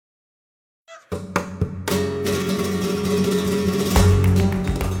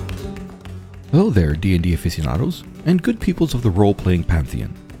Hello there, D&D aficionados, and good peoples of the role-playing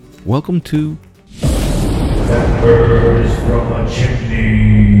pantheon. Welcome to... That bird is from a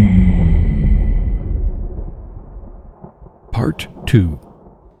chimney. Part 2.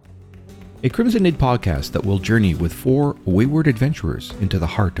 A Crimsonade podcast that will journey with 4 wayward adventurers into the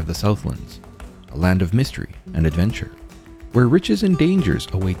heart of the Southlands, a land of mystery and adventure, where riches and dangers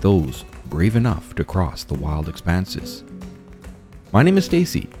await those brave enough to cross the wild expanses. My name is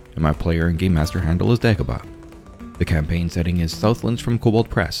Stacy, and my player and game master handle is Dagobah. The campaign setting is Southlands from Kobold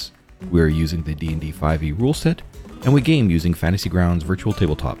Press. We are using the D&D 5e rule set, and we game using Fantasy Grounds Virtual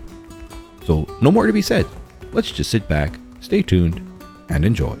Tabletop. So, no more to be said. Let's just sit back, stay tuned, and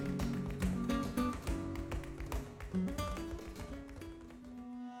enjoy.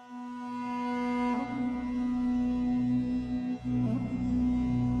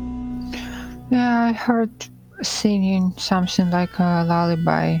 Yeah, I heard singing something like a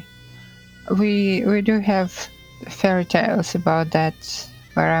lullaby. We do have fairy tales about that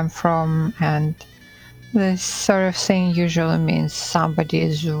where I'm from, and this sort of thing usually means somebody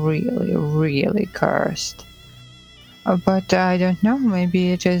is really, really cursed. But I don't know,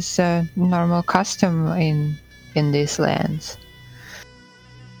 maybe it is a normal custom in these lands.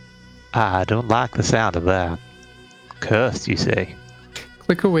 I don't like the sound of that. Cursed, you say?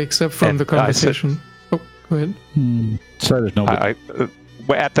 Clicker wakes up from the conversation. Oh, go ahead. So there's no.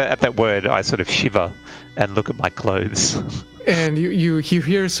 At that word, I sort of shiver and look at my clothes. And you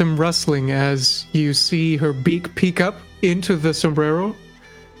hear some rustling as you see her beak peek up into the sombrero,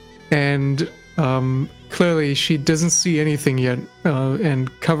 and clearly she doesn't see anything yet,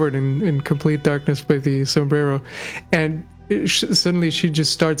 and covered in complete darkness by the sombrero, and suddenly she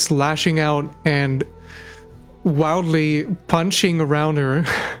just starts lashing out and wildly punching around her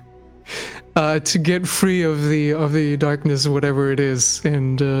to get free of the darkness, whatever it is,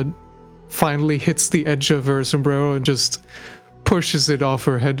 and finally hits the edge of her sombrero and just pushes it off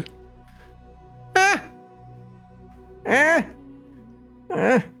her head.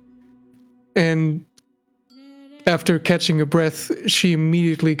 And after catching a breath, she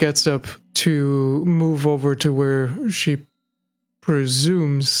immediately gets up to move over to where she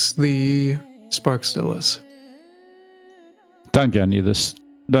presumes the spark still is. Don't go near this.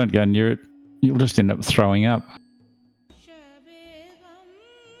 Don't go near it. You'll just end up throwing up.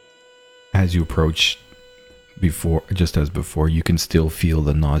 As you approach, just as before, you can still feel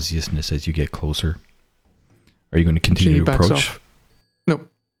the nauseousness as you get closer. Are you going to continue to approach? Off. No.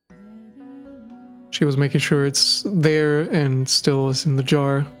 She was making sure it's there and still is in the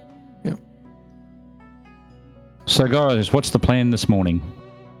jar. Yeah. So guys, what's the plan this morning?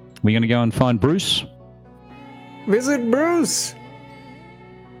 We're going to go and find Bruce? Visit Bruce!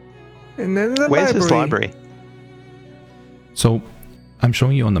 And then the Where's library. his library? So, I'm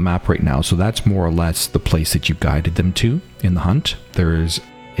showing you on the map right now, so that's more or less the place that you guided them to in the hunt. There's,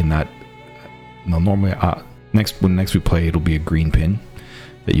 in that, normally, when next we play, it'll be a green pin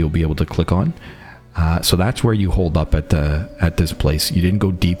that you'll be able to click on. So that's where you hold up at this place. You didn't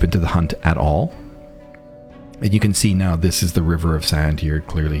go deep into the hunt at all. And you can see now this is the River of Sand here.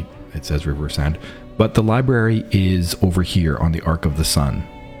 Clearly, it says River of Sand. But the library is over here on the Arc of the Sun.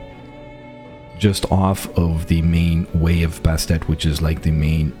 Just off of the main way of Bastet, which is like the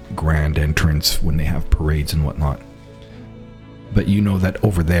main grand entrance when they have parades and whatnot. But you know that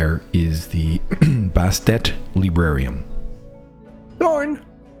over there is the Bastet Librarium. Thorn,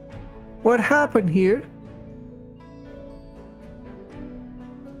 what happened here?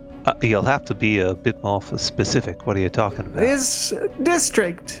 You'll have to be a bit more specific. What are you talking about? This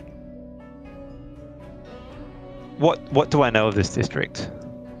district. What do I know of this district?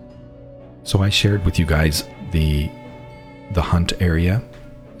 So I shared with you guys the hunt area.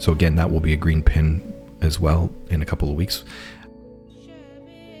 So again, that will be a green pin as well in a couple of weeks.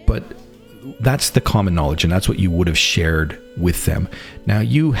 But that's the common knowledge, and that's what you would have shared with them. Now,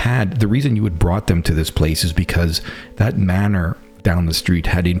 the reason you had brought them to this place is because that manor down the street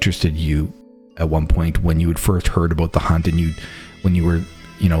had interested you at one point when you had first heard about the hunt, and when you were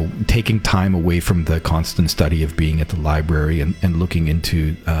taking time away from the constant study of being at the library and looking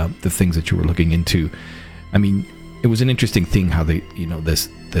into the things that you were looking into. I mean, it was an interesting thing how the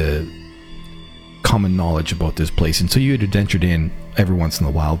common knowledge about this place. And so you had ventured in every once in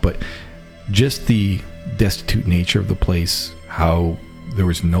a while, but just the destitute nature of the place, how there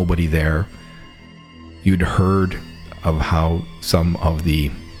was nobody there. You'd heard of how some of the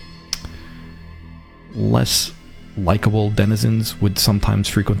less likable denizens would sometimes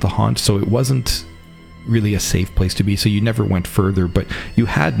frequent the haunt, so it wasn't really a safe place to be, so you never went further. But you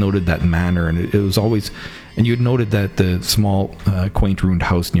had noted that manor, and it was always, and you had noted that the small quaint ruined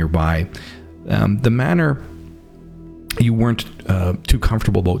house nearby, The manor, you weren't too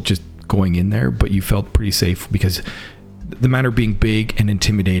comfortable about just going in there, but you felt pretty safe because the manor being big and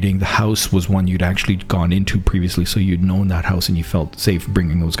intimidating, the house was one you'd actually gone into previously, so you'd known that house and you felt safe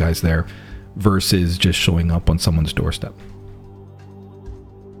bringing those guys there versus just showing up on someone's doorstep.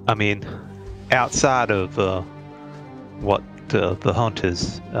 I mean, outside of what the hunt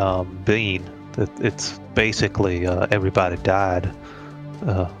has been, it's basically everybody died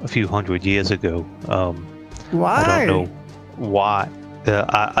a few hundred years ago. Why? I don't know why.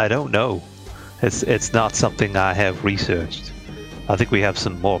 I don't know. It's not something I have researched. I think we have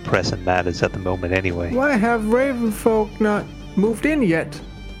some more pressing matters at the moment anyway. Why have Ravenfolk not moved in yet?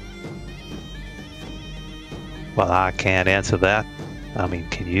 Well, I can't answer that. I mean,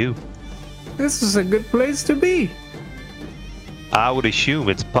 can you? This is a good place to be. I would assume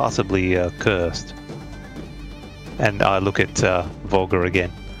it's possibly cursed. And I look at Volga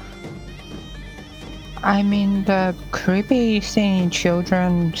again. I mean, the creepy singing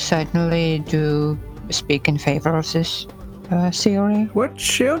children certainly do speak in favor of this theory. What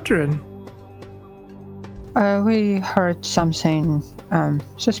children? We heard something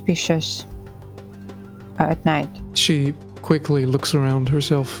suspicious at night. She quickly looks around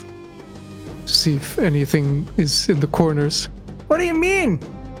herself to see if anything is in the corners. What do you mean?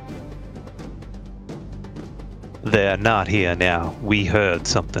 They're not here now. We heard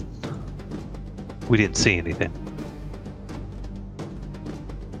something. We didn't see anything.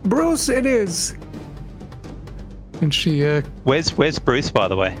 Bruce, it is. And she, Where's Bruce, by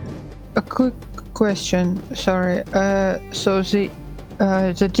the way? A quick question, sorry. So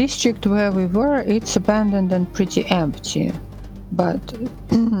the district where we were, it's abandoned and pretty empty. But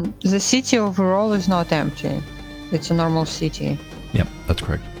the city overall is not empty. It's a normal city. Yep, that's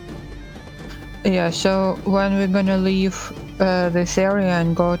correct. Yeah, so when we're gonna leave this area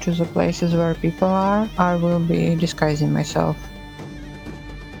and go to the places where people are, I will be disguising myself.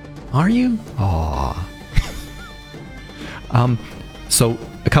 Are you? Aww. So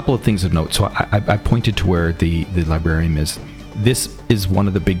a couple of things of note. So I pointed to where the librarian is. This is one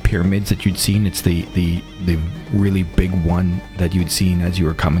of the big pyramids that you'd seen. It's the really big one that you'd seen as you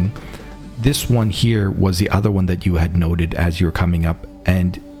were coming. This one here was the other one that you had noted as you were coming up.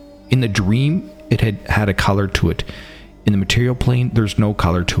 And in the dream, it had a color to it. In the material plane, there's no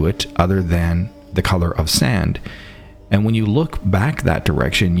color to it other than the color of sand. And when you look back that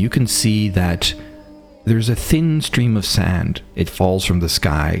direction, you can see that there's a thin stream of sand. It falls from the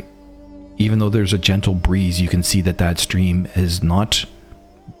sky. Even though there's a gentle breeze, you can see that stream is not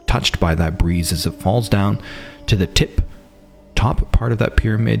touched by that breeze as it falls down to the top part of that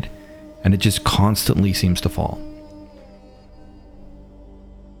pyramid, and it just constantly seems to fall.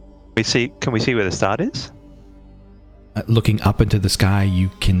 Can we see where the start is? Looking up into the sky,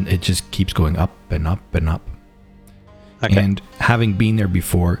 it just keeps going up and up and up. Okay. And having been there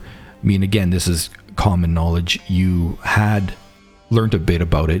before, I mean, again, this is common knowledge. You had learned a bit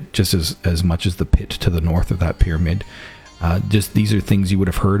about it, just as much as the pit to the north of that pyramid. Just these are things you would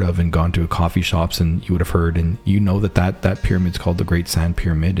have heard of and gone to coffee shops and you would have heard, and you know that pyramid's called the Great Sand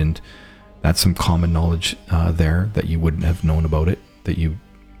Pyramid, and that's some common knowledge there that you wouldn't have known about it, that you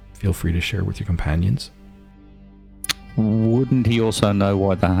feel free to share with your companions. Wouldn't he also know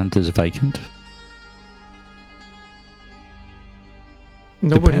why the hunt is vacant?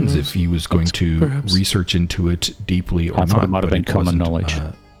 nobody Depends knows. if he was going to Perhaps. research into it deeply or I thought not. it might have but been common wasn't, knowledge.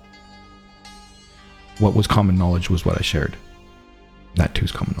 What was common knowledge was what I shared. That too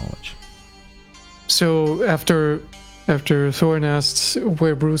is common knowledge. So after Thorn asks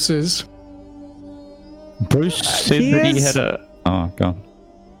where Bruce is, Bruce said he that he is- had a... Oh, go on.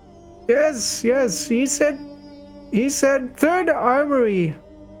 yes, he said third armory,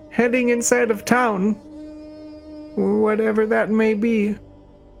 heading inside of town, whatever that may be.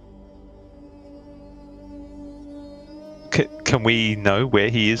 Can we know where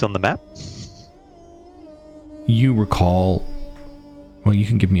he is on the map? You recall... Well, you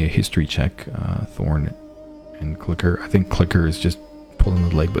can give me a history check, Thorn and Clicker. I think Clicker is just pulling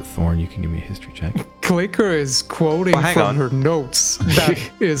the leg, but Thorn, you can give me a history check. Clicker is quoting Well, hang from on. her notes. That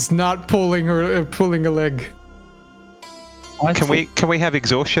is not pulling a leg. Can we have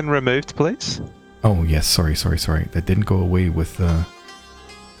exhaustion removed, please? Oh, yes, sorry. That didn't go away with...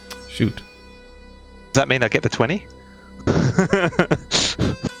 Shoot. Does that mean I get the 20?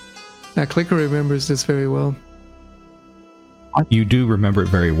 Now, Clicker remembers this very well. You do remember it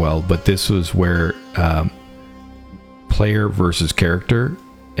very well, but this was where player versus character,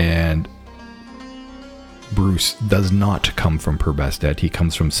 and Bruce does not come from Purbastet. He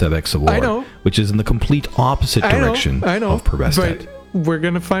comes from Sevek Savor, I know. which is in the complete opposite direction I know, of Purbastet. but we're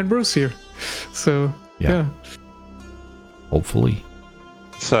gonna find Bruce here. So Yeah. yeah. Hopefully.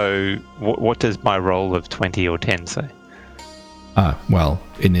 So, what does my roll of 20 or 10 say? Well,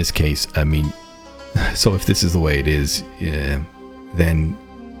 in this case, I mean, so if this is the way it is, then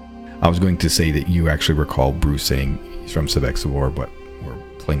I was going to say that you actually recall Bruce saying he's from Sebexavor, but we're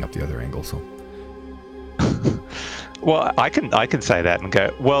playing up the other angle, so. Well, I can say that and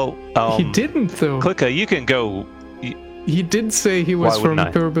go, well, He didn't though. Clicker, you can go. He did say he was Why from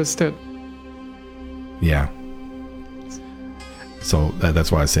wouldn't I? Purbastet. Yeah. So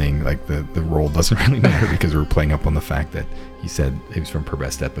that's why I was saying, like, the role doesn't really matter because we're playing up on the fact that he said he was from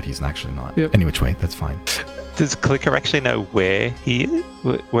Purbastet, but he's actually not. Yep. Any which way, that's fine. Does Clicker actually know where he is,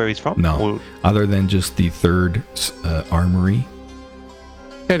 where he's from? No. Or- Other than just the third armory.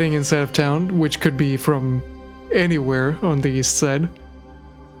 Heading inside of town, which could be from anywhere on the east side.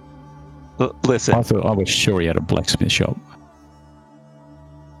 listen, I was sure he had a blacksmith shop.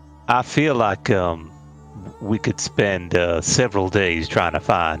 I feel like we could spend several days trying to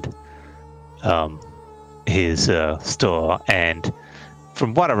find his store, and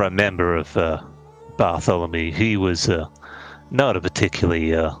from what I remember of Bartholomew, he was not a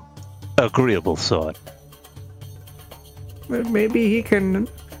particularly agreeable sort. But maybe he can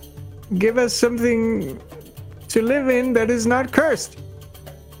give us something to live in that is not cursed.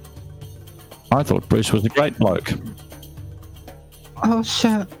 I thought Bruce was a great bloke.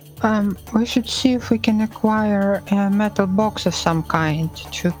 Also, we should see if we can acquire a metal box of some kind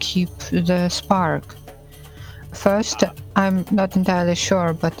to keep the spark. First, I'm not entirely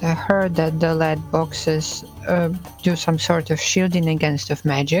sure, but I heard that the lead boxes do some sort of shielding against of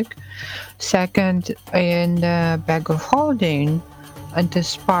magic. Second, in the bag of holding, the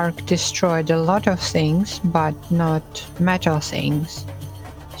spark destroyed a lot of things, but not metal things.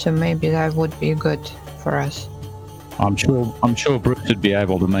 So maybe that would be good for us. I'm sure Bruce would be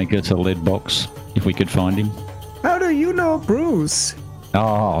able to make us a lead box if we could find him. How do you know Bruce?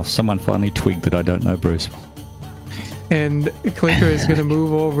 Oh, someone finally twigged that I don't know Bruce. And Clicker is going to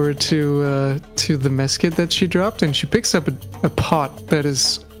move over to the mess kit that she dropped, and she picks up a pot that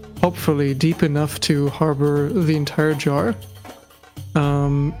is hopefully deep enough to harbor the entire jar.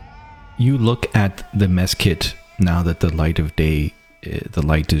 You look at the mess kit now that the light of day, the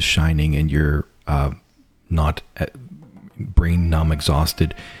light is shining, and you're not brain numb,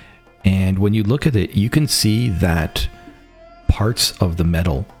 exhausted. And when you look at it, you can see that parts of the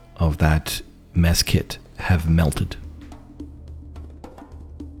metal of that mess kit have melted.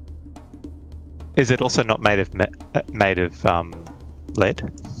 Is it also not made of lead?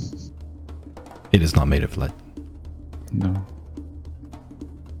 It is not made of lead. No.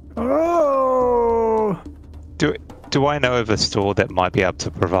 Oh! Do I know of a store that might be able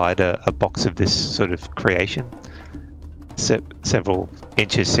to provide a box of this sort of creation? Several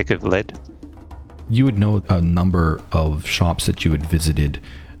inches thick of lead? You would know a number of shops that you had visited.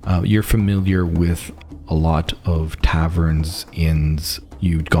 You're familiar with a lot of taverns, inns.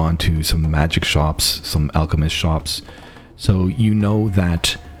 You'd gone to some magic shops, some alchemist shops. So you know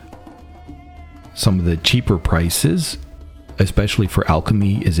that some of the cheaper prices, especially for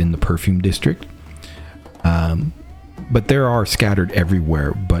alchemy, is in the perfume district. But there are scattered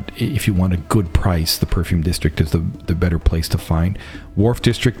everywhere. But if you want a good price, the perfume district is the better place to find. Wharf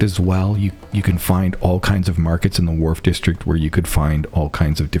district as well. You can find all kinds of markets in the wharf district where you could find all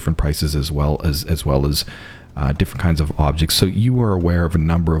kinds of different prices as well as different kinds of objects. So you are aware of a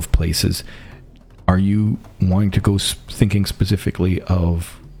number of places. Are you wanting to go thinking specifically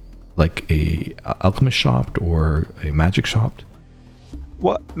of like a alchemist shop or a magic shop?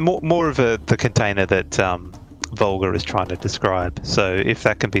 What more of the container that Volga is trying to describe. So if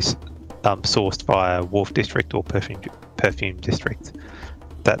that can be sourced via Wharf District or Perfume District,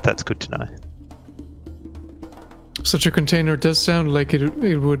 that's good to know. Such a container does sound like it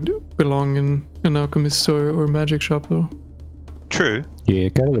would belong in an alchemist store or magic shop, though. True. Yeah,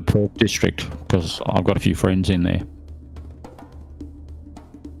 go to the Perth district because I've got a few friends in there.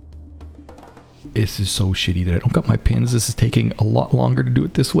 This is so shitty that I don't got my pins. This is taking a lot longer to do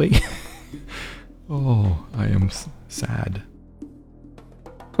it this way. Oh, I am sad.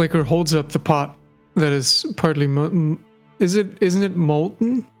 Clicker holds up the pot that is partly isn't it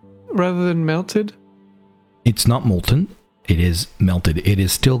molten rather than melted? It's not molten. It is melted. It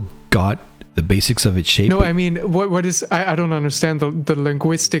is still got the basics of its shape. No, I mean, what is... I don't understand the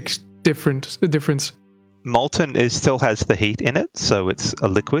linguistic difference. Molten still has the heat in it, so it's a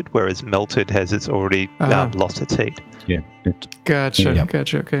liquid, whereas melted it's already lost its heat. Yeah. Gotcha, Yep.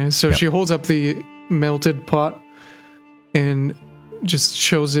 gotcha. Okay, so Yep. she holds up the melted pot and just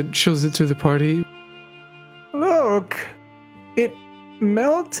shows it to the party. Look, it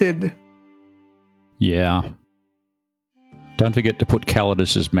melted. Yeah. Don't forget to put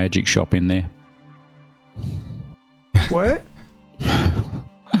Calidus's magic shop in there. What?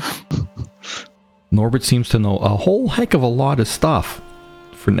 Norbert seems to know a whole heck of a lot of stuff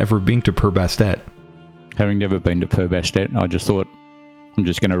for never being to Purbastet. Having never been to Purbastet, I just thought I'm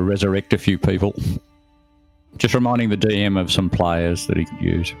just going to resurrect a few people. Just reminding the DM of some players that he could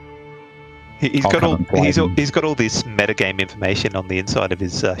use. He's I'll got come all and play them. he's got all this metagame information on the inside of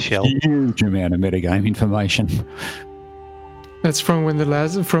his shell. Huge amount of metagame information. That's from the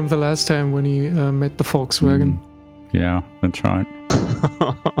last time when he met the Volkswagen. Yeah, that's right.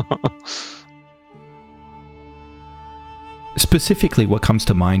 Specifically, what comes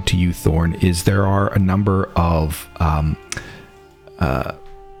to mind to you, Thorn, is there are a number of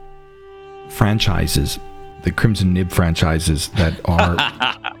franchises, the Crimson Nib franchises, that are...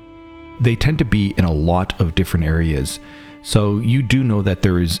 they tend to be in a lot of different areas. So you do know that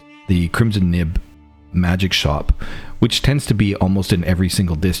there is the Crimson Nib magic shop, which tends to be almost in every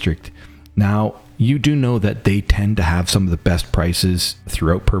single district. Now, you do know that they tend to have some of the best prices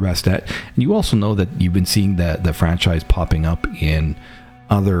throughout Purbastet, and you also know that you've been seeing the franchise popping up in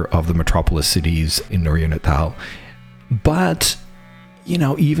other of the metropolis cities in Noria Natal. But, you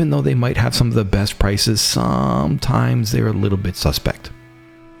know, even though they might have some of the best prices, sometimes they're a little bit suspect.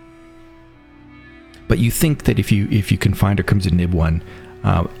 But you think that if you can find a Crimson Nib one,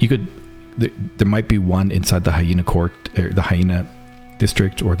 you could. There might be one inside the Hyena Court, or the Hyena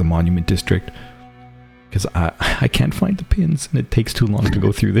District, or the Monument District. Because I can't find the pins, and it takes too long to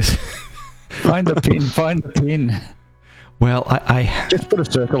go through this. Find the pin. Well, I Just put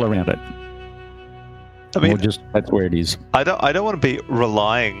a circle around it. I mean, that's where it is. I don't want to be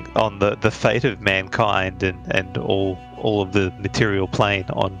relying on the fate of mankind and all of the material plane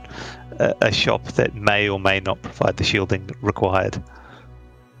on a shop that may or may not provide the shielding required.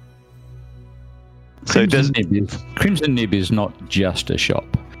 So Crimson Nib is not just a shop.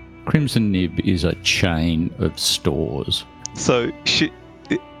 Crimson Nib is a chain of stores. So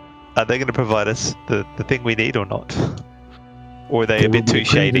are they going to provide us the thing we need or not? Or are they a bit too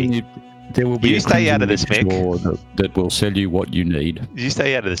shady? There will be You a stay out of Crimson this, Nib Mick. store that will sell you what you need. You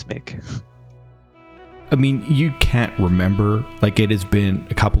stay out of this, Mick. I mean, you can't remember. Like, it has been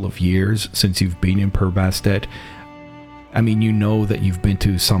a couple of years since you've been in Purbastet. I mean, you know that you've been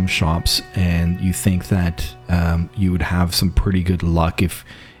to some shops, and you think that you would have some pretty good luck if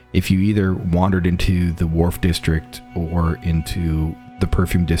you either wandered into the Wharf District or into the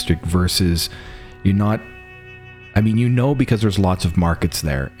Perfume District versus you're not... I mean, you know, because there's lots of markets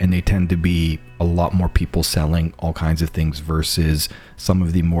there, and they tend to be a lot more people selling all kinds of things versus some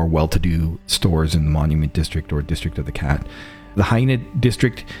of the more well-to-do stores in the Monument District or District of the Cat. The Hyena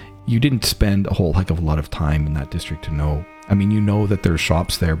District, you didn't spend a whole heck of a lot of time in that district to know. I mean, you know that there's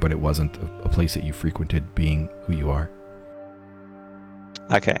shops there, but it wasn't a place that you frequented, being who you are.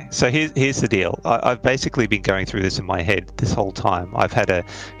 Okay, so here's the deal. I've basically been going through this in my head this whole time. I've had a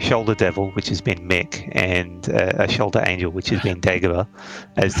shoulder devil, which has been Mick, and a shoulder angel, which has been Dagobah,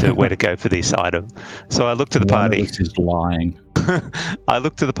 as to where to go for this item. So I look to the party. This is lying. I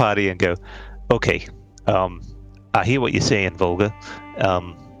look to the party and go, okay, I hear what you're saying, Volga.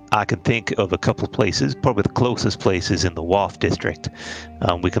 I can think of a couple of places, probably the closest places in the Wharf District.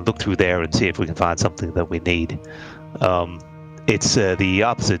 We can look through there and see if we can find something that we need. It's the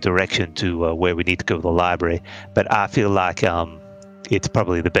opposite direction to where we need to go to the library, but I feel like it's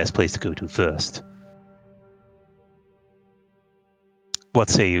probably the best place to go to first. What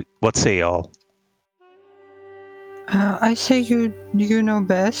say y'all? I say you know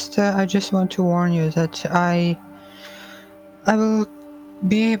best. I just want to warn you that I will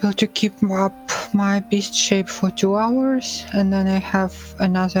be able to keep up my beast shape for 2 hours, and then I have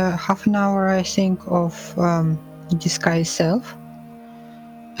another half an hour, I think, of disguise self.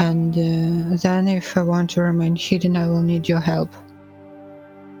 And then if I want to remain hidden, I will need your help.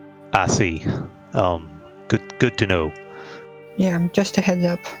 I see. Good to know. Yeah, just a heads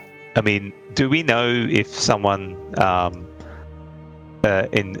up. I mean, do we know if someone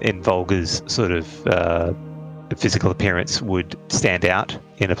in Volga's sort of physical appearance would stand out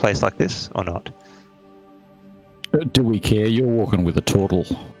in a place like this or not? Do we care? You're walking with a turtle.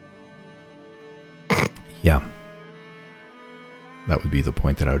 Yeah. That would be the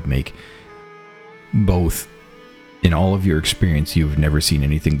point that I would make. Both, in all of your experience, you've never seen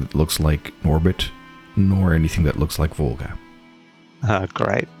anything that looks like Norbit, nor anything that looks like Volga.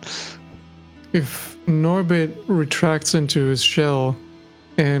 Great. If Norbit retracts into his shell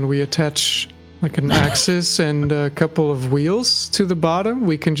and we attach like an axis and a couple of wheels to the bottom,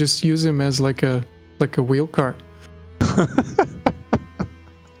 we can just use him as like a wheel cart.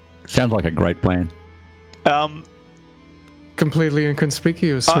 Sounds like a great plan. Completely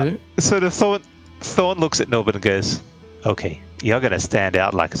inconspicuous, right? Sort of Thorn looks at Norbert and goes, "Okay, you're going to stand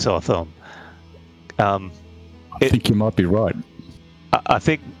out like a sore thumb. I think you might be right. I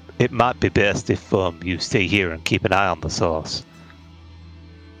think it might be best if you stay here and keep an eye on the source.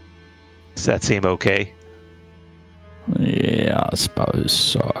 Does that seem okay?" Yeah, I suppose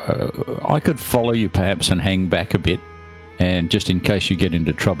so. I could follow you perhaps and hang back a bit, and just in case you get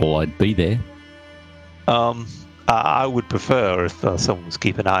into trouble, I'd be there. I would prefer if someone was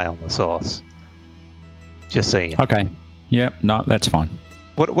keeping an eye on the source. Just saying. Okay. Yeah, no, that's fine.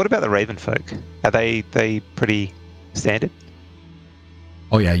 What about the Raven folk? Are they pretty standard?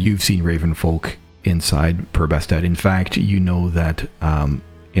 Oh yeah, you've seen Raven folk inside Purbestet. In fact, you know that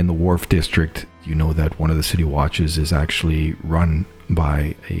in the Wharf District, you know that one of the city watches is actually run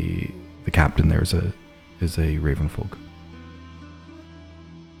by the captain there is a Raven folk.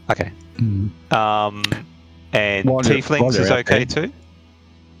 Okay. Mm. And Tieflings is okay too?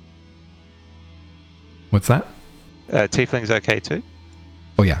 What's that? Tieflings okay too?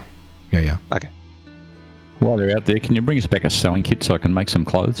 Oh yeah. Yeah. Okay. While they're out there, can you bring us back a sewing kit so I can make some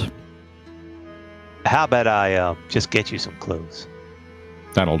clothes? How about I just get you some clothes?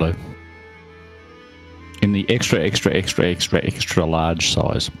 That'll do. In the extra large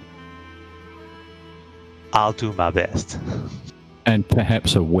size. I'll do my best. And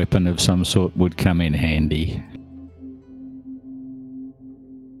perhaps a weapon of some sort would come in handy.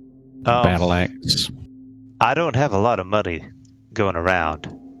 Battle axe. I don't have a lot of money going around.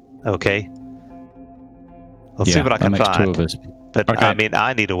 Okay. I'll see what I can that makes find. Two of us. But Okay. I mean,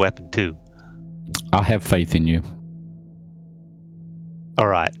 I need a weapon too. I have faith in you. All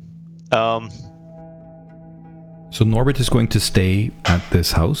right. So Norbert is going to stay at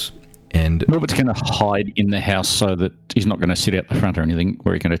this house, and Norbert's going to hide in the house so that he's not going to sit out the front or anything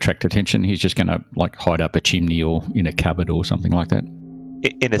where he can attract attention. He's just going to like hide up a chimney or in a cupboard or something like that.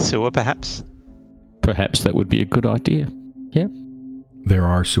 In a sewer, perhaps? Perhaps that would be a good idea. Yeah. there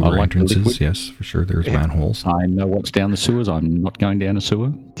are sewer I like the entrances. liquid. Yes, for sure. There's manholes. I know what's down the sewers. I'm not going down a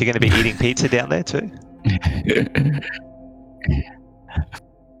sewer. You're going to be eating pizza down there too?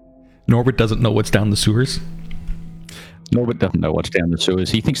 Norbert doesn't know what's down the sewers. Norbert doesn't know what's down the sewers.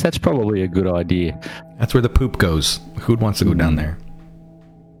 He thinks that's probably a good idea. That's where the poop goes. Who wants to go down there?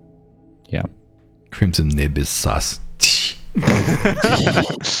 Yeah. Crimson Nib is sus.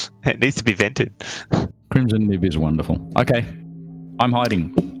 It needs to be vented. Crimson Nib is wonderful. Okay. I'm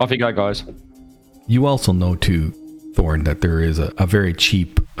hiding. Off you go, guys. You also know too, Thorn, that there is a very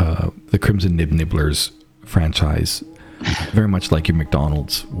cheap, the Crimson Nib Nibblers franchise, very much like your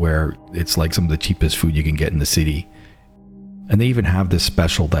McDonald's, where it's like some of the cheapest food you can get in the city. And they even have this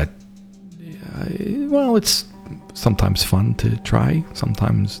special that, well, it's sometimes fun to try,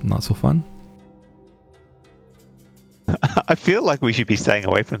 sometimes not so fun. I feel like we should be staying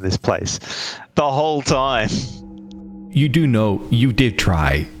away from this place the whole time. You do know, you did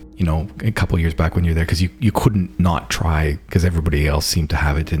try, you know, a couple of years back when you were there, because you couldn't not try, because everybody else seemed to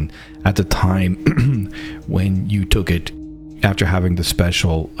have it. And at the time when you took it, after having the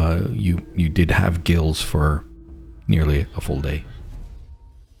special, you did have gills for nearly a full day.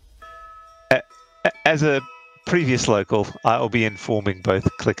 As a previous local, I'll be informing both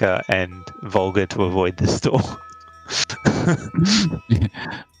Clicker and Volga to avoid this store.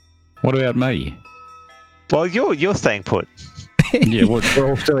 What about me? Well, you're staying put. Yeah, we're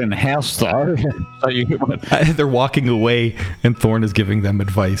all still in the house, though. So They're walking away, and Thorn is giving them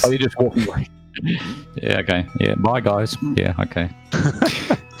advice. you're just walking away. Yeah, okay. Yeah, bye, guys. Yeah, okay.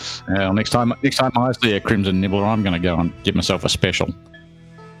 Well, next time I see a Crimson Nibbler, I'm going to go and get myself a special.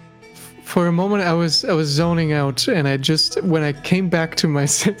 For a moment, I was zoning out, and when I came back to my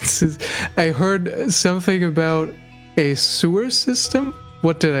senses, I heard something about a sewer system.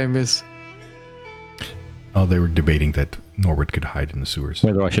 What did I miss? Oh, they were debating that Norbert could hide in the sewers.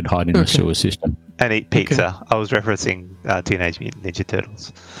 Whether I should hide in the sewer system. And eat pizza. Okay. I was referencing Teenage Mutant Ninja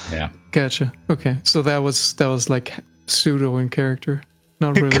Turtles. Yeah. Gotcha. Okay, so that was like pseudo in character,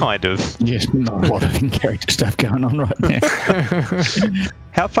 not really. Kind of. Yes, not a lot of in-character stuff going on right now.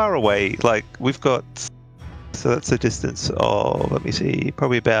 How far away? Like, we've got... So that's a distance of, let me see,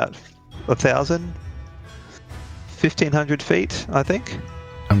 probably about 1,000? 1,500 feet, I think.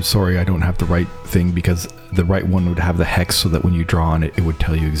 I'm sorry, I don't have the right thing, because the right one would have the hex so that when you draw on it, it would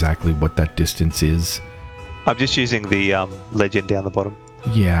tell you exactly what that distance is. I'm just using the legend down the bottom.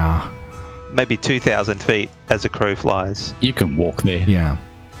 Yeah. Maybe 2,000 feet as a crow flies. You can walk there. Yeah.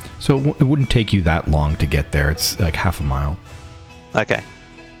 So it wouldn't take you that long to get there. It's like half a mile. Okay.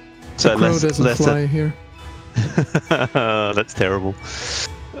 So the crow doesn't fly here. That's terrible.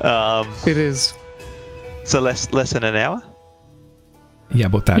 It is. So less than an hour. Yeah,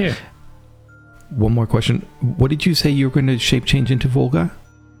 about that. Yeah. One more question. What did you say you were going to shape change into, Volga?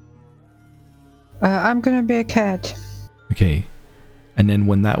 I'm gonna be a cat. Okay. And then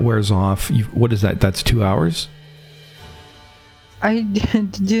when that wears off, what is that? That's 2 hours? I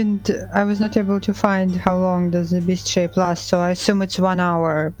didn't. I was not able to find how long does the beast shape last, so I assume it's 1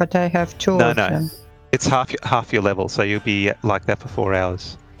 hour. But I have two No, of no. them. It's half your level, so you'll be like that for 4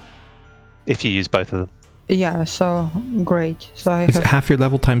 hours if you use both of them. Yeah. So great. So I Is it have. half your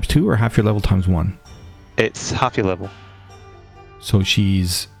level times 2 or half your level times 1? It's half your level. So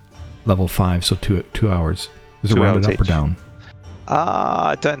she's level 5, so 2 hours. Is it 2 rounded hours up or each. down?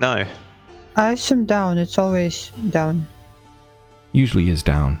 I don't know. I assume down. It's always down. Usually is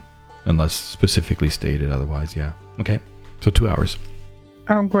down, unless specifically stated otherwise, yeah. Okay, so 2 hours.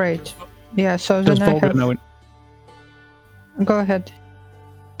 Oh, great. Yeah. So Does then I Volga have. know? Go ahead.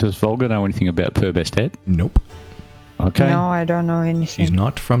 Does Volga know anything about Purbestet? Nope. Okay, No, I don't know anything. She's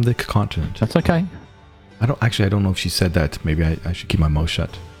not from the continent. that's okay. I don't know if she said that. Maybe I should keep my mouth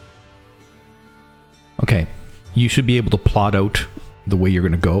shut. Okay, you should be able to plot out the way you're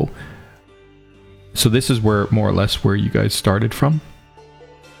going to go. So this is where, more or less, where you guys started from.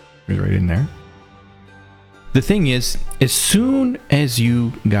 Right in there. The thing is, as soon as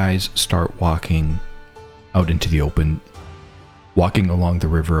you guys start walking out into the open, walking along the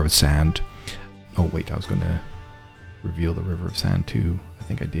river of sand. Oh wait, I was going to reveal the river of sand too. I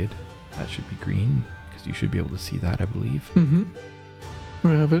think I did. That should be green, because you should be able to see that, I believe. Mm-hmm.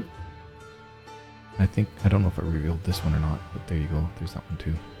 We have it. I don't know if I revealed this one or not, but there you go. There's that one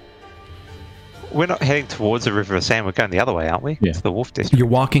too. We're not heading towards the River of Sand. We're going the other way, aren't we? Yeah. To the Wolf District. You're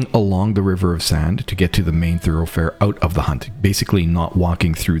walking along the river of sand to get to the main thoroughfare out of the hunt. Basically not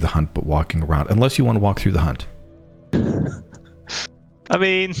walking through the hunt, but walking around. Unless you want to walk through the hunt. I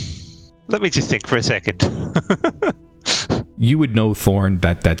mean, let me just think for a second. You would know, Thorn,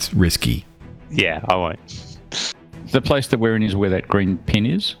 that that's risky. Yeah, I won't. The place that we're in is where that green pin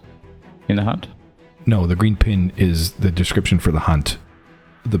is in the hunt. No, the green pin is the description for the hunt.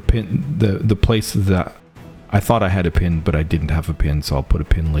 The pin, the place that I thought I had a pin, but I didn't have a pin, so I'll put a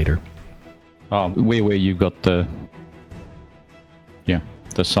pin later. Oh, where you've got the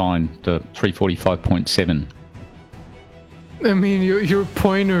sign, the 345.7. I mean, your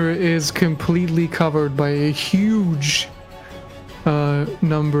pointer is completely covered by a huge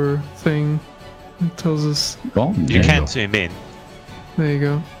number thing. It tells us. Oh, You you can go. zoom in. There you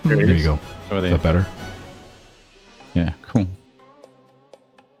go. There There it you is. go. Over Is there. that better? Yeah, cool.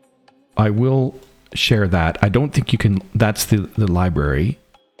 I will share that. I don't think you can. That's the library.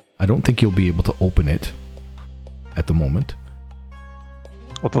 I don't think you'll be able to open it at the moment.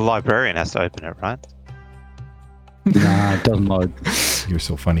 Well, the librarian has to open it, right? Nah, it doesn't load. You're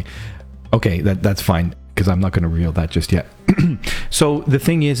so funny. Okay, that's fine, because I'm not going to reveal that just yet. So the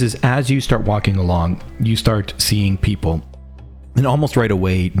thing is as you start walking along, you start seeing people, and almost right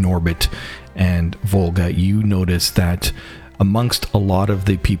away, Norbit and Volga, you notice that amongst a lot of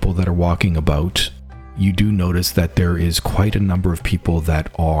the people that are walking about, you do notice that there is quite a number of people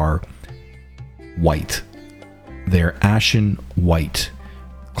that are white. They're ashen white.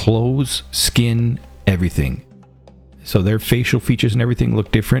 Clothes, skin, everything. So their facial features and everything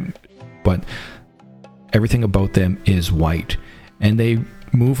look different, but everything about them is white. And they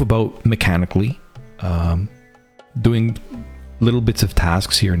move about mechanically, doing little bits of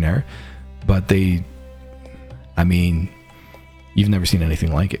tasks here and there, but you've never seen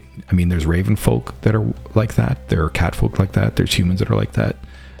anything like it. I mean, there's raven folk that are like that. There are cat folk like that. There's humans that are like that.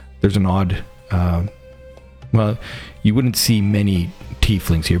 There's an odd, well, you wouldn't see many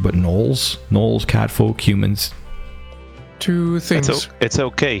tieflings here, but gnolls, cat folk, humans. Two things. It's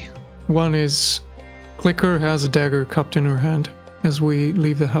okay. One is Clicker has a dagger cupped in her hand as we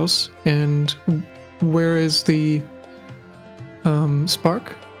leave the house. And where is the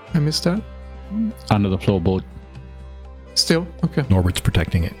spark? I missed that. Under the floorboard. Still? Okay. Norbert's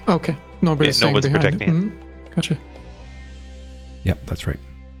protecting it. Okay. Norbert Yeah, is staying Norbert's behind. protecting it. Mhm. Gotcha. Yep, that's right.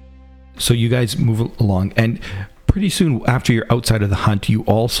 So you guys move along, and pretty soon after you're outside of the hunt, you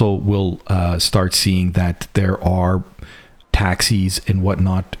also will start seeing that there are taxis and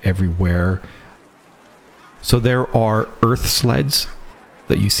whatnot everywhere. So there are earth sleds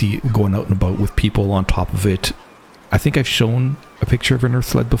that you see going out and about with people on top of it. I think I've shown a picture of an earth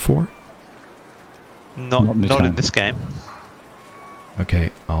sled before. Not Not in this in game. this game.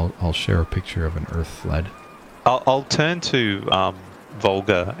 Okay, I'll share a picture of an earth sled. I'll turn to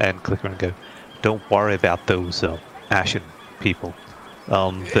Volga and Clicker and go, don't worry about those ashen people.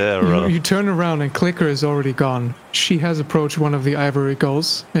 They're You turn around and Clicker is already gone. She has approached one of the ivory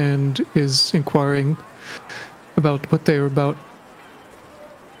gulls and is inquiring about what they were about.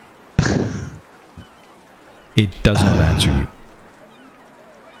 It does not answer you.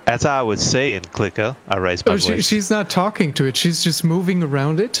 As I was saying, Clicker, I raised my voice. She's not talking to it. She's just moving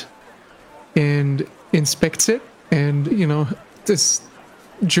around it and inspects it. And, you know, this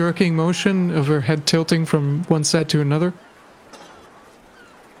jerking motion of her head tilting from one side to another.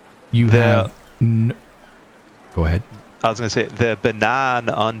 You There- have... Go ahead. I was going to say, they're benign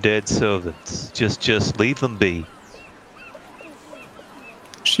undead servants. Just leave them be.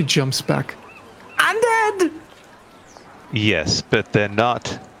 She jumps back. Undead! Yes, but they're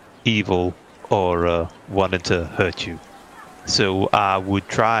not evil or wanting to hurt you. So I would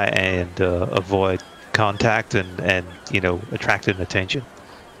try and avoid contact and you know, attracting attention.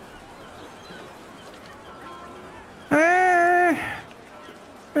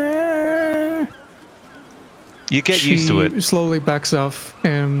 You get used to it. She slowly backs off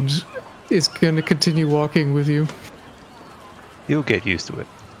and is going to continue walking with you. You'll get used to it.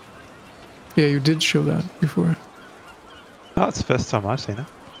 Yeah, you did show that before. Oh, it's the first time I've seen it.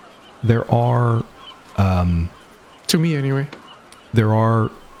 There are... To me, anyway. There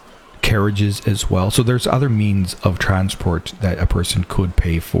are carriages as well. So there's other means of transport that a person could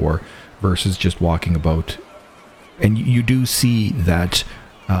pay for versus just walking about. And you do see that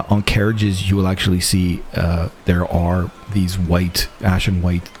on carriages, you will actually see there are these white, ashen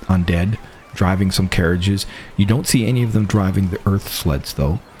white undead driving some carriages. You don't see any of them driving the earth sleds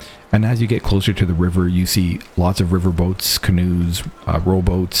though. And as you get closer to the river, you see lots of river boats, canoes,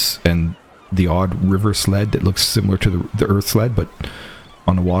 rowboats, and the odd river sled that looks similar to the earth sled, but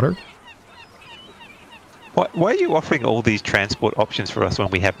on the water. Why are you offering all these transport options for us when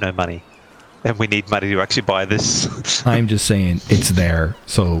we have no money? And we need money to actually buy this? I'm just saying it's there,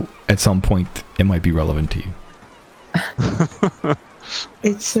 so at some point it might be relevant to you.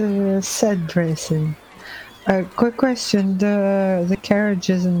 It's a set dressing. Quick question: the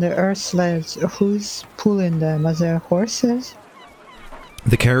carriages and the earth sleds. Who's pulling them? Are there horses?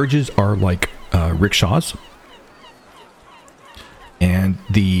 The carriages are like rickshaws, and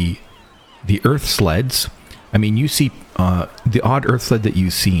the earth sleds. I mean, you see the odd earth sled that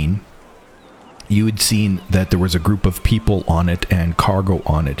you've seen. You had seen that there was a group of people on it and cargo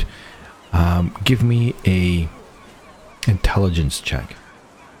on it. Give me a intelligence check.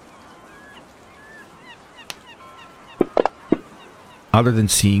 Other than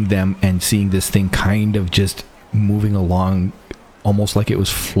seeing them and seeing this thing kind of just moving along almost like it was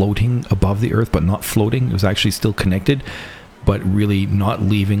floating above the earth, but not floating. It was actually still connected, but really not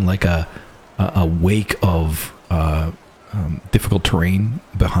leaving like a wake of difficult terrain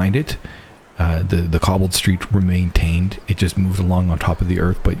behind it. The cobbled street remained tamed. It just moved along on top of the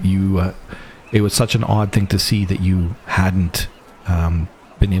earth, but it was such an odd thing to see that you hadn't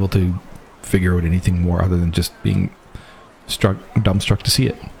been able to figure out anything more other than just being dumbstruck to see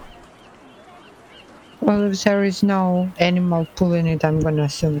it. Well, if there is no animal pulling it, I'm gonna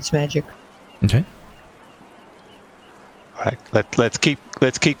assume it's magic. Okay. All right, let's keep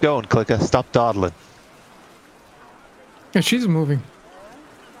going, Clicker. Stop dawdling. Yeah, she's moving.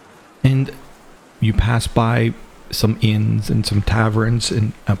 And you pass by some inns and some taverns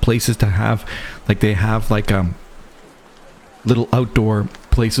and places to have, like they have like little outdoor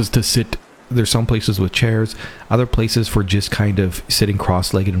places to sit. There's some places with chairs, other places for just kind of sitting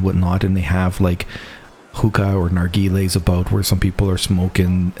cross-legged and whatnot, and they have like hookah or nargiles about where some people are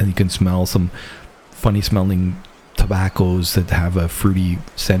smoking, and you can smell some funny smelling tobaccos that have a fruity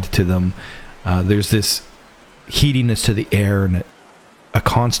scent to them. There's this heatiness to the air and a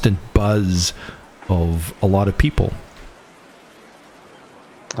constant buzz of a lot of people.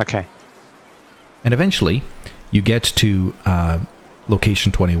 Okay. And eventually you get to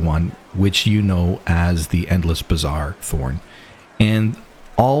location 21, which you know as the Endless Bazaar, Thorn. And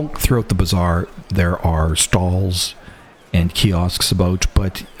all throughout the bazaar there are stalls and kiosks about,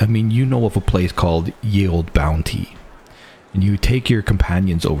 but I mean, you know of a place called Ye Old Bounty. And you take your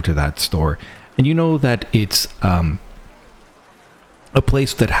companions over to that store, and you know that it's a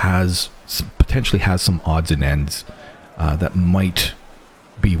place that potentially has some odds and ends that might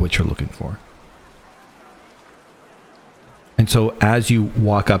be what you're looking for. And so as you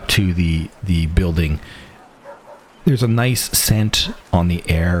walk up to the building, there's a nice scent on the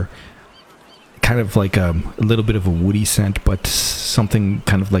air, kind of like a little bit of a woody scent, but something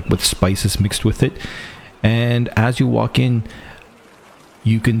kind of like with spices mixed with it. And as you walk in,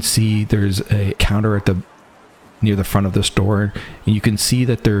 you can see there's a counter near the front of the store, and you can see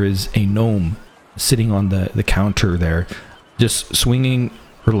that there is a gnome sitting on the counter there, just swinging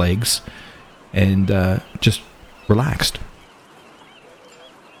her legs and just relaxed.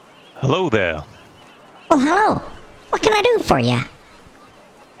 Hello there. Well, hello. What can I do for you?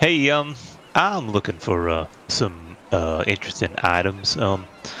 Hey, I'm looking for some interesting items.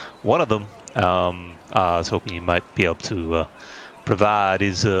 One of them, I was hoping you might be able to provide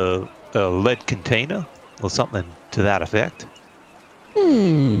is a lead container or something to that effect.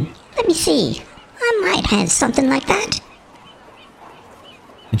 Let me see. I might have something like that.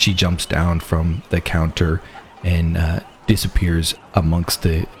 And she jumps down from the counter and disappears amongst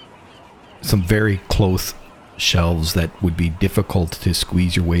some very close shelves that would be difficult to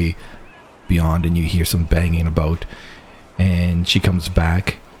squeeze your way beyond, and you hear some banging about. And she comes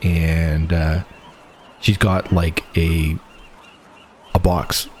back, and she's got like a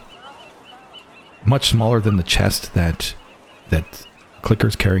box much smaller than the chest that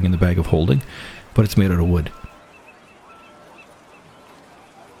Clicker's carrying in the bag of holding, but it's made out of wood.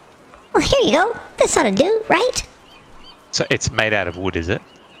 Well, here you go. This ought to do, right? So it's made out of wood, is it?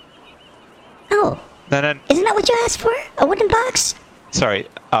 Oh, No, isn't that what you asked for? A wooden box? sorry.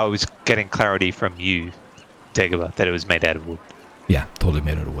 I was getting clarity from you, Dagobah, that it was made out of wood. Yeah, totally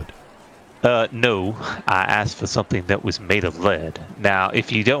made out of wood. No, I asked for something that was made of lead. Now,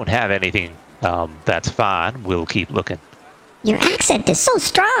 if you don't have anything, that's fine. We'll keep looking. Your accent is so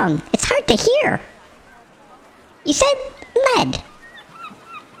strong. It's hard to hear. You said lead.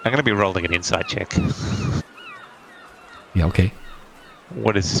 I'm going to be rolling an insight check. Yeah, okay.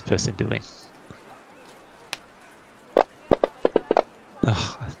 What is this person doing?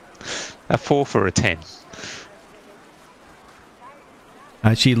 Ugh, a 4 for a 10.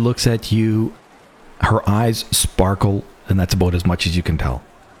 As she looks at you, her eyes sparkle, and that's about as much as you can tell.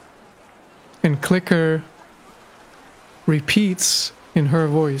 And Clicker repeats in her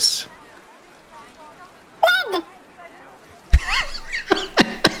voice.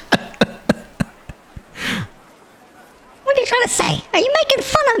 What are you trying to say? Are you making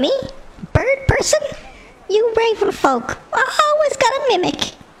fun of me? Bird person? You raven folk always gotta mimic.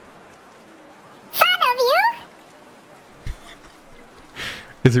 Fun of you?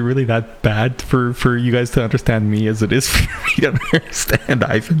 Is it really that bad for you guys to understand me as it is for me to understand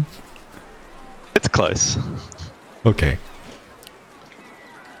Ivan? It's close. Okay.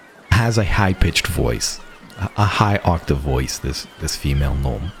 Has a high-pitched voice. A high octave voice, this female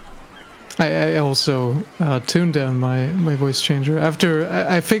gnome. I also tuned down my voice changer after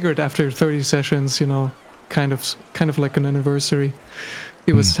I figured after 30 sessions, you know, kind of like an anniversary,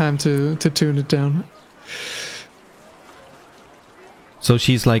 it was time to tune it down. So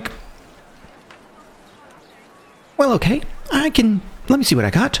she's like, well, okay, let me see what I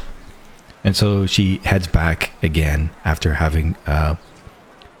got. And so she heads back again after having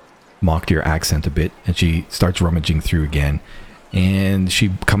mocked your accent a bit, and she starts rummaging through again. And she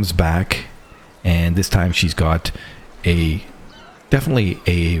comes back, and this time she's got definitely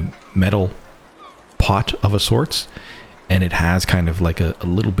a metal pot of a sorts, and it has kind of like a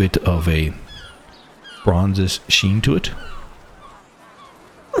little bit of a bronzish sheen to it.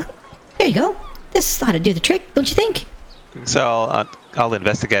 There you go. This ought to do the trick, don't you think? So I'll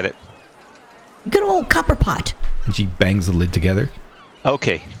investigate it. Good old copper pot. And she bangs the lid together.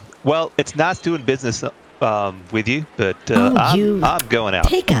 Okay. Well, it's nice doing business with you, but you I'm going out.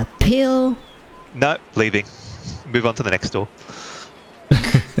 Take a pill. No, leaving. Move on to the next door.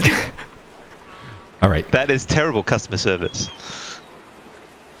 All right. That is terrible customer service.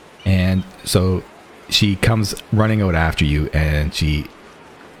 And so she comes running out after you, and she,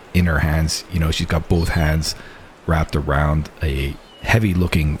 in her hands, you know, she's got both hands wrapped around a heavy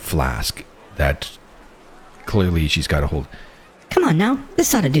looking flask that clearly she's got a hold. Come on now.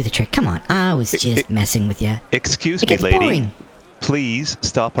 This ought to do the trick. Come on. I was just messing with you. Excuse It me, gets lady. boring. Please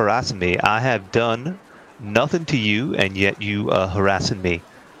stop harassing me. I have done nothing to you, and yet you are harassing me.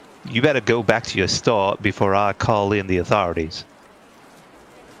 You better go back to your store before I call in the authorities.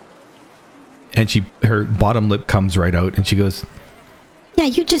 And her bottom lip comes right out, and she goes, Yeah,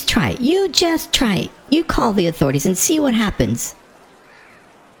 you just try it. You just try it. You call the authorities and see what happens.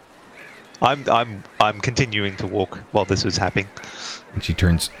 I'm continuing to walk while this is happening. and she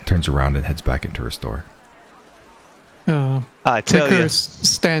turns around and heads back into her store. I tell Clicker you,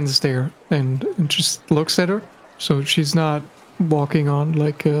 stands there and just looks at her, so she's not walking on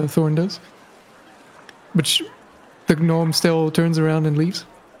like Thorn does. But the gnome still turns around and leaves.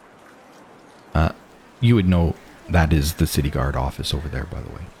 You would know that is the city guard office over there, by the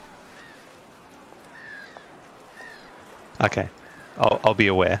way. okay, I'll be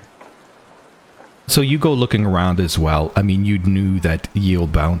aware. So you go looking around as well. I mean, you knew that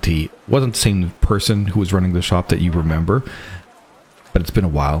Yield Bounty wasn't the same person who was running the shop that you remember, but it's been a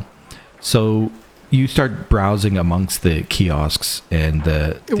while. So you start browsing amongst the kiosks and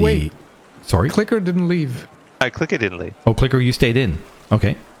the Wait. Sorry? Clicker didn't leave. Oh, Clicker didn't leave. Oh, Clicker, you stayed in.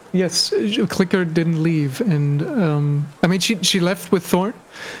 Okay. Yes, Clicker didn't leave, and I mean she left with Thorn,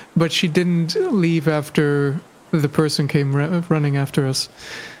 but she didn't leave after the person came running after us.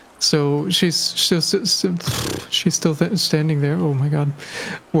 So she's still standing there. Oh my god,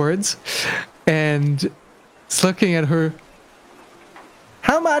 words, and it's looking at her.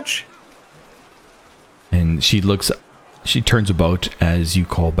 How much? And she turns about as you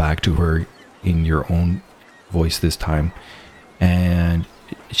call back to her in your own voice this time, and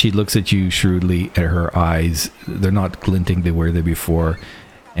she looks at you shrewdly. At her eyes, they're not glinting the way they before,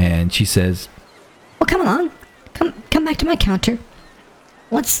 and she says, Well, come along. Come back to my counter.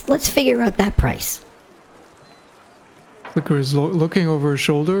 Let's figure out that price. Clicker is looking over her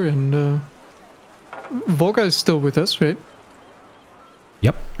shoulder, and Volga is still with us, right?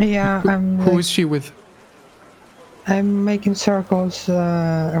 "Yep." Yeah, Who is she with? I'm making circles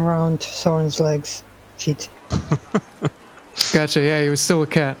around Thorn's legs, feet. Gotcha. Yeah, he was still a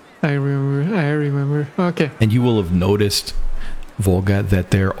cat. I remember. Okay. And you will have noticed, Volga,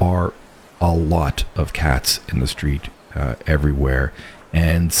 that there are a lot of cats in the street everywhere.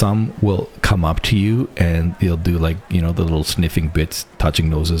 And some will come up to you and they'll do like, the little sniffing bits, touching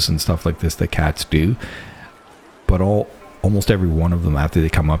noses and stuff like this that cats do. But almost every one of them, after they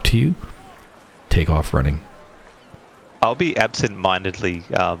come up to you, take off running. I'll be absent-mindedly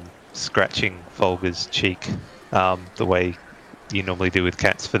scratching Volga's cheek the way you normally do with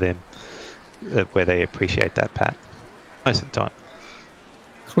cats for them, where they appreciate that pat most of the time.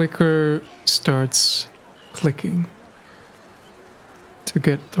 Clicker starts clicking to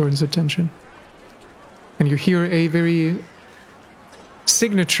get Thorn's attention. And you hear a very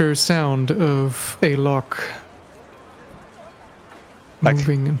signature sound of a lock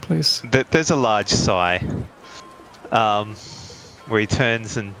moving in place. There's a large sigh where he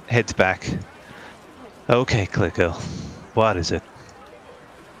turns and heads back. Okay, Clicker, what is it?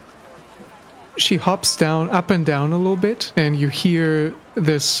 She hops up and down a little bit, and you hear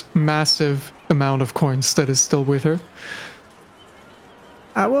this massive amount of coins that is still with her.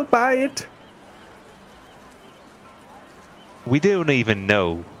 I will buy it. We don't even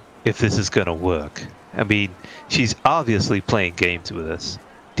know if this is going to work. I mean, she's obviously playing games with us.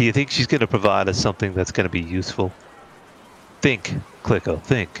 Do you think she's going to provide us something that's going to be useful? Think, Clicker,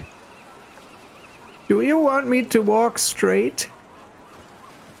 think. Do you want me to walk straight?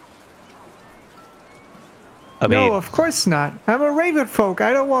 I mean, No, of course not. I'm a raven folk.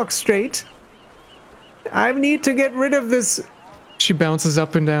 I don't walk straight. I need to get rid of this. She bounces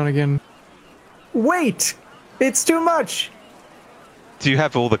up and down again. Wait! It's too much! do you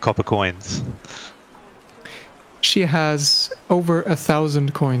have all the copper coins? She has over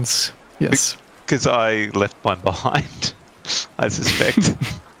 1,000 coins. Yes. Because I left mine behind, I suspect.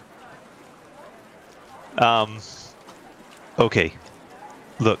 Okay.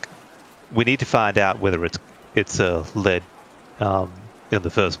 Look, we need to find out whether it's a lead in the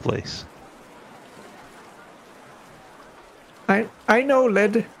first place. I know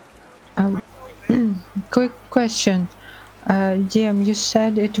lead. Quick question. DM, you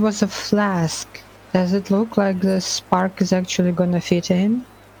said it was a flask. Does it look like the spark is actually gonna fit in?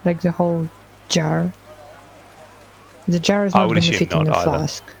 Like the whole jar? The jar is I not would gonna assume fit in the not either.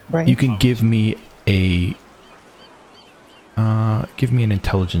 flask, right? You can give me an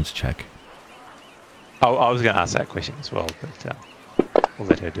intelligence check. Oh, I was going to ask that question as well, but we'll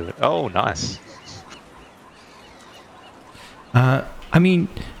let her do it. Oh, nice. I mean,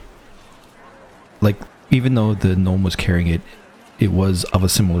 like, even though the gnome was carrying it, it was of a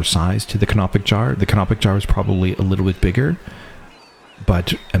similar size to the canopic jar. The canopic jar is probably a little bit bigger,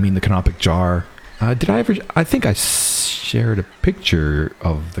 but I mean, the canopic jar. Did I ever? I think I shared a picture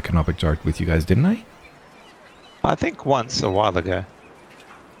of the canopic jar with you guys, didn't I? I think once a while ago.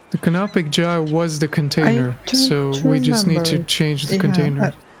 The canopic jar was the container, don't so we just need to remember. change the Yeah,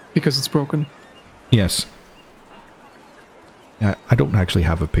 container because it's broken. Yes. I don't actually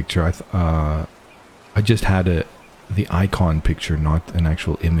have a picture. I just had the icon picture, not an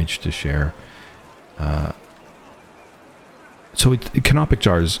actual image to share. So canopic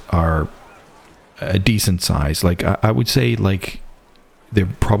jars are a decent size. Like I would say, like they're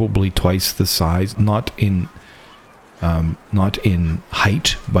probably twice the size, not in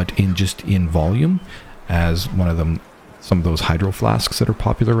height, but in volume, as some of those hydro flasks that are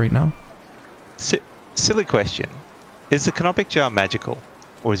popular right now. Silly question. Is the canopic jar magical,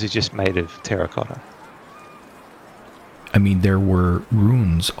 or is it just made of terracotta? I mean, there were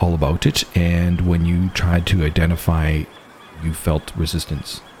runes all about it, and when you tried to identify, you felt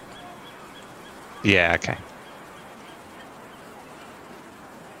resistance. Yeah, okay.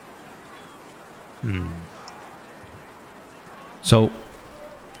 So,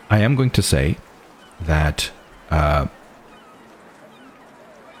 I am going to say that I'm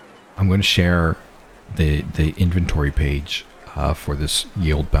going to share the inventory page for this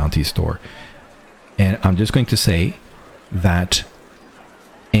Ye Olde Bounty store. And I'm just going to say that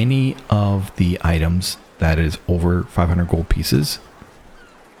any of the items that is over 500 gold pieces,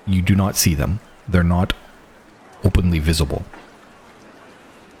 you do not see them. They're not openly visible.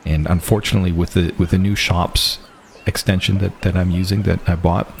 And unfortunately, with the new shops extension that I'm using, that I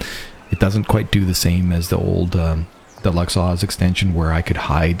bought, it doesn't quite do the same as the old Deluxe Oz extension, where I could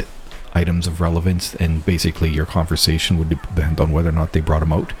hide items of relevance, and basically your conversation would depend on whether or not they brought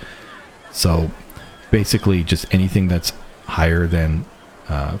them out. So basically, just anything that's higher than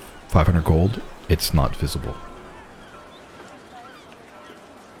 500 gold, it's not visible.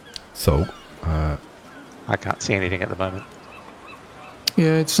 So I can't see anything at the moment.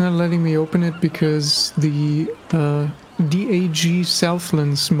 Yeah, it's not letting me open it because the DAG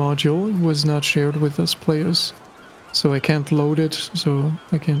Southlands module was not shared with us players. So I can't load it, so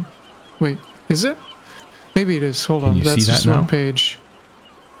I can't... Wait, is it? Maybe it is. Hold on, you that's see that just one now? page.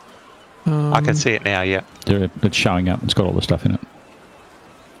 I can see it now, yeah. It's showing up. It's got all the stuff in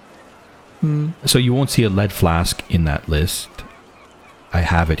it. So you won't see a lead flask in that list. I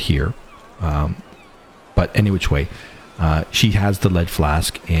have it here. But any which way, she has the lead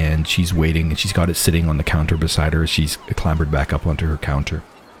flask, and she's waiting, and she's got it sitting on the counter beside her. She's clambered back up onto her counter.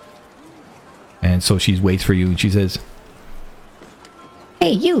 And so she waits for you, and she says,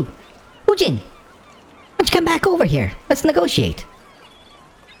 Hey, you! Woojin! Why don't you come back over here? Let's negotiate.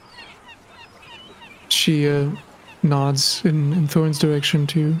 She nods in Thorn's direction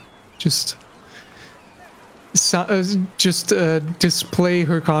to just display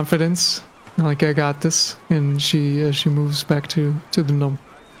her confidence. Like, I got this. And she moves back to the gnome.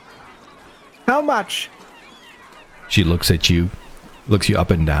 How much? she looks at you, looks you up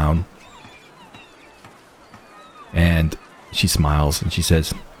and down, and she smiles and she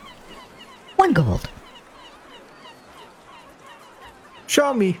says, 1 gold.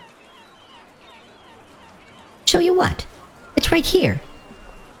 Show me. Show you what? It's right here.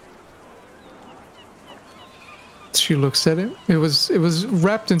 She looks at it. It was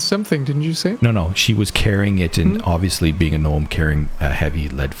wrapped in something, didn't you say? no, she was carrying it, and obviously being a gnome carrying a heavy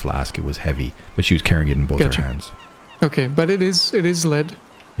lead flask, it was heavy, but she was carrying it in both Gotcha. her hands. Okay, but it is lead.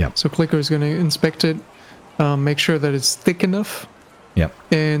 Yep. So Clicker is going to inspect it, make sure that it's thick enough, Yep.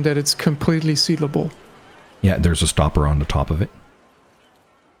 and that it's completely sealable. Yeah, there's a stopper on the top of it.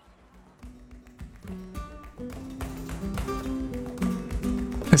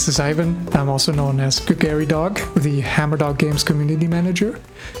 This is Ivan. I'm also known as Gary Dog, the Hammerdog Games community manager,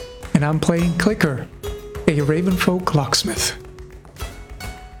 and I'm playing Clicker, a Ravenfolk locksmith.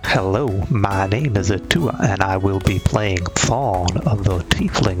 Hello, my name is Atua, and I will be playing Fawn, the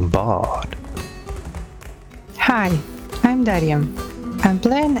Tiefling Bard. Hi, I'm Darium. I'm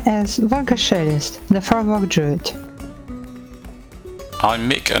playing as Vargashelist, the Farvog Druid. I'm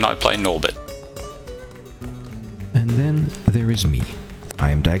Mick and I play Norbert. And then there is me. I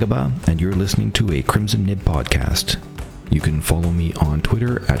am Dagobah, and you're listening to a Crimson Nib podcast. You can follow me on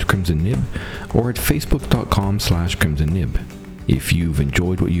Twitter at Crimson Nib or at facebook.com/Crimson Nib. If you've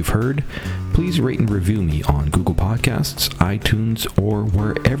enjoyed what you've heard, please rate and review me on Google Podcasts, iTunes, or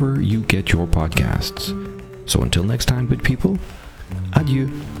wherever you get your podcasts. So until next time, good people, adieu.